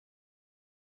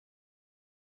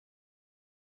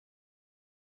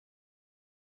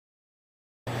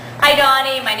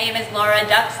everybody. My name is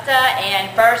Duksta,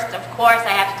 and first, of course, I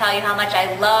have to tell you how much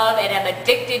I love and am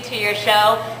addicted to your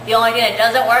show. The only thing that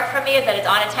doesn't work for me is that it's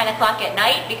on at 10 o'clock at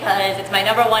night because it's my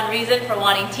 #1 reason for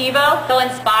wanting TiVo. So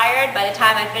inspired by the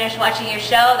time I finish watching your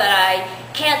show that I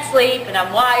can't sleep and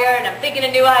I'm wired and I'm thinking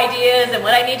of new ideas and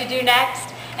what I need to do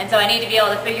next. And so I need to be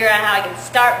able to figure out how I can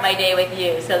start my day with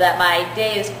you so that my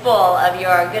day is full of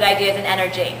your good ideas and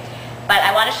energy. But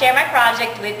I want to share my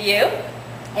project with you.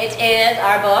 It is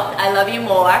our book, I Love You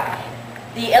More.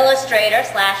 The illustrator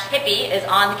 / hippie is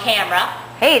on the camera.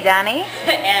 Hey, Donny.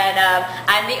 And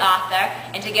I'm the author.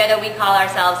 And together we call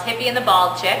ourselves Hippie and the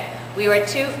Bald Chick. We were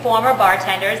two former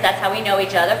bartenders. That's how we know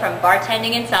each other, from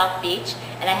bartending in South Beach.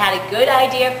 And I had a good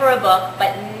idea for a book,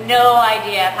 but no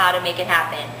idea of how to make it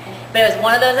happen. But it was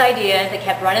one of those ideas that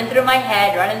kept running through my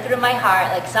head, running through my heart.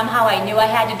 Like somehow I knew I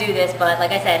had to do this, but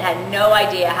like I said, had no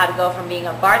idea how to go from being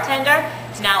a bartender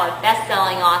to now a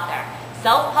best-selling author.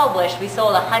 Self-published, we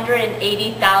sold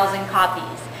 180,000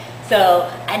 copies.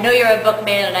 So I know you're a book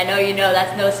man, and I know you know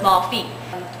that's no small feat.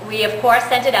 We, of course,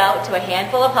 sent it out to a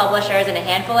handful of publishers and a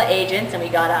handful of agents, and we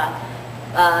got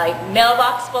a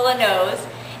mailbox full of no's.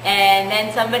 And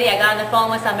then I got on the phone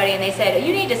with somebody and they said,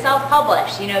 you need to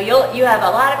self-publish. You know, you have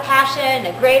a lot of passion,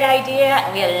 a great idea.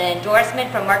 And we had an endorsement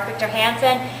from Mark Victor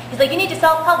Hansen. He's like, you need to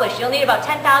self-publish. You'll need about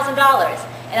 $10,000.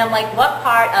 And I'm like, what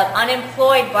part of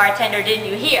unemployed bartender didn't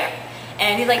you hear?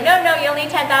 And he's like, no, you'll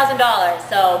need $10,000.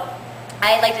 So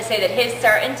I'd like to say that his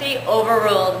certainty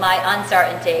overruled my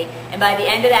uncertainty. And by the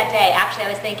end of that day, actually I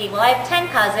was thinking, well, I have 10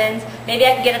 cousins. Maybe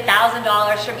I can get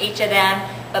 $1,000 from each of them.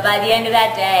 But by the end of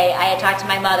that day, I had talked to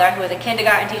my mother, who was a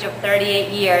kindergarten teacher for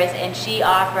 38 years, and she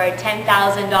offered $10,000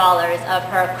 of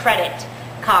her credit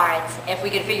cards if we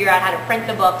could figure out how to print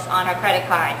the books on her credit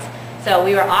cards. So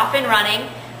we were off and running.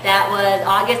 That was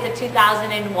August of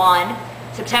 2001.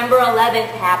 September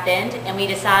 11th happened, and we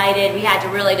had to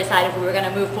really decide if we were going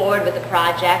to move forward with the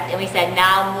project. And we said,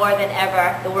 now more than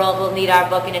ever, the world will need our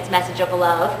book and its message of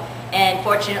love. And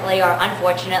fortunately or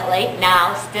unfortunately,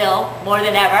 now still more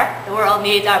than ever, the world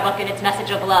needs our book and its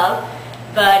message of love.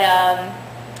 But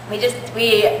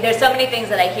there's so many things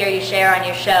that I hear you share on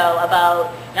your show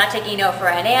about not taking no for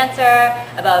an answer,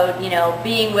 about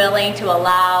being willing to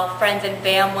allow friends and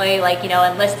family,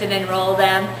 enlist and enroll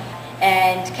them.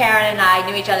 And Karen and I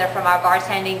knew each other from our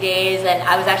bartending days, and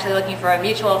I was actually looking for a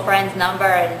mutual friend's number,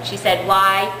 and she said,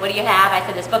 why? What do you have? I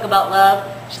said, this book about love.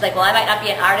 She's like, well, I might not be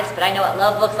an artist, but I know what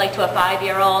love looks like to a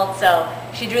 5-year-old. So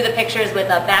she drew the pictures with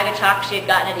a bag of chalk she had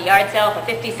gotten at a yard sale for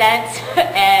 50 cents,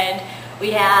 and we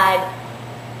had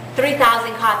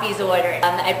 3,000 copies ordered.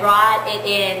 I brought it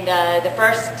in. The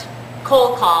first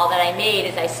cold call that I made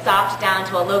is I stopped down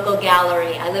to a local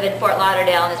gallery. I live in Fort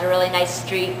Lauderdale, and there's a really nice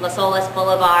street, Las Olas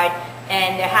Boulevard,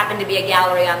 and there happened to be a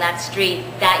gallery on that street.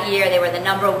 That year they were the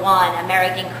 #1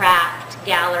 American craft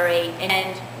gallery,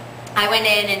 and I went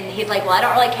in and he's like, well, I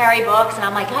don't really carry books, and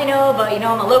I'm like, I know, but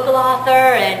I'm a local author,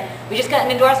 and we just got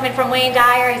an endorsement from Wayne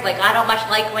Dyer. He's like, I don't much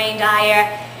like Wayne Dyer,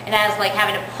 and I was like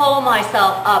having to pull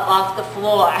myself up off the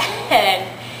floor. And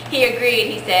he agreed.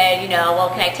 He said, well,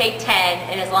 can I take 10,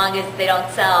 and as long as they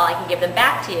don't sell, I can give them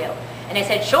back to you. And I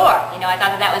said, sure. I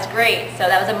thought that was great. So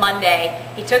that was a Monday.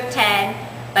 He took 10.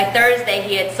 By Thursday,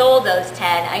 he had sold those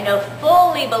 10. I know,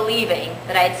 fully believing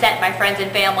that I had sent my friends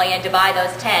and family in to buy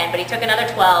those 10, but he took another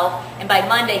 12, and by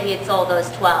Monday, he had sold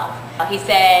those 12. He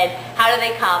said, how do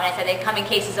they come? And I said, they come in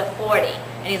cases of 40.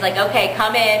 And he's like, okay,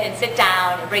 come in and sit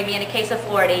down and bring me in a case of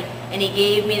 40. And he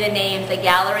gave me the names of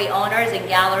gallery owners and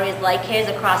galleries like his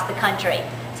across the country.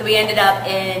 So we ended up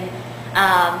in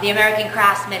the American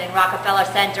Craftsman in Rockefeller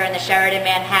Center in the Sheraton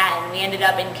Manhattan. We ended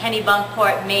up in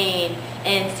Kennebunkport, Maine,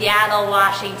 in Seattle,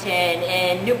 Washington,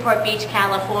 in Newport Beach,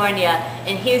 California,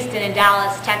 in Houston and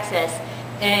Dallas, Texas,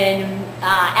 in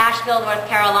Asheville, North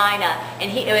Carolina.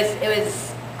 And it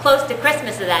was close to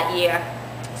Christmas of that year.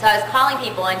 So I was calling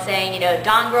people and saying,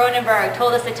 Don Gronenberg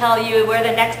told us to tell you we're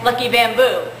the next Lucky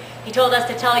Bamboo. He told us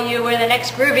to tell you we're the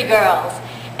next Groovy Girls.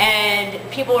 And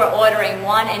people were ordering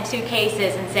 1 and 2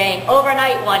 cases and saying,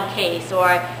 overnight 1 case,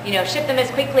 or, ship them as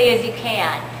quickly as you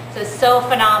can. So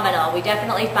phenomenal. We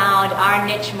definitely found our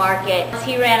niche market. Once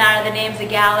he ran out of the names of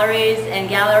galleries and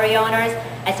gallery owners,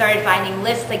 I started finding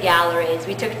lists of galleries.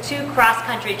 We took 2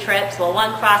 cross-country trips, well,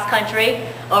 1 cross-country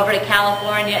over to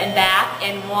California and back,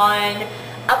 and 1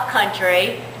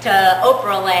 up-country to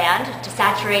Oprah land to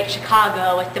saturate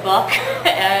Chicago with the book.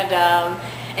 And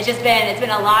it's been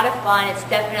a lot of fun. It's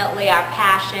definitely our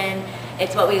passion.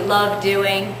 It's what we love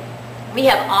doing. We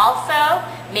have also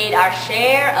made our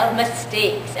share of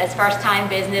mistakes as first-time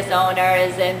business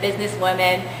owners and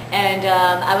businesswomen, and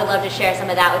I would love to share some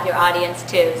of that with your audience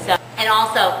too. So And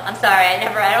also, I'm sorry, I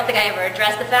don't think I ever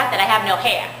addressed the fact that I have no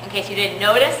hair, in case you didn't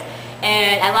notice.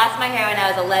 And I lost my hair when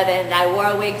I was 11, and I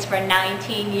wore wigs for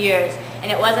 19 years. And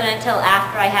it wasn't until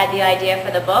after I had the idea for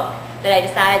the book that I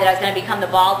decided that I was going to become the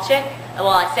bald chick.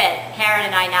 Well, I said, Karen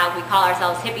and I now, we call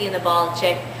ourselves Hippie and the Bald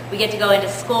Chick. We get to go into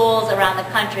schools around the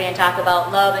country and talk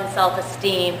about love and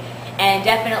self-esteem. And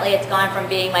definitely it's gone from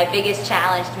being my biggest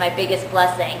challenge to my biggest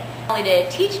blessing. Not only to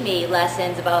teach me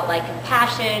lessons about like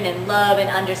compassion and love and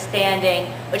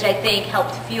understanding, which I think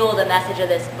helped fuel the message of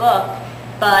this book,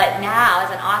 but now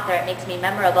as an author it makes me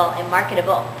memorable and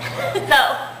marketable.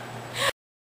 So,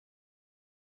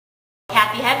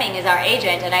 Kathy Hemming is our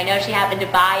agent, and I know she happened to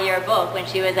buy your book when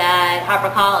she was at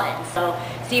HarperCollins. So,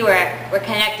 see, we're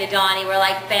connected, Donny. We're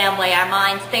like family. Our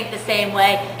minds think the same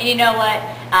way. And you know what?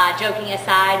 Joking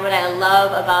aside, what I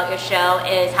love about your show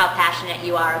is how passionate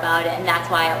you are about it, and that's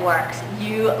why it works.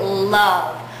 You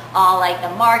love all like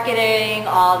the marketing,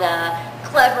 all the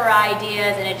clever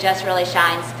ideas, and it just really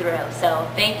shines through. So,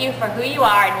 thank you for who you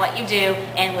are and what you do,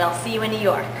 and we'll see you in New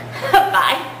York.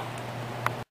 Bye.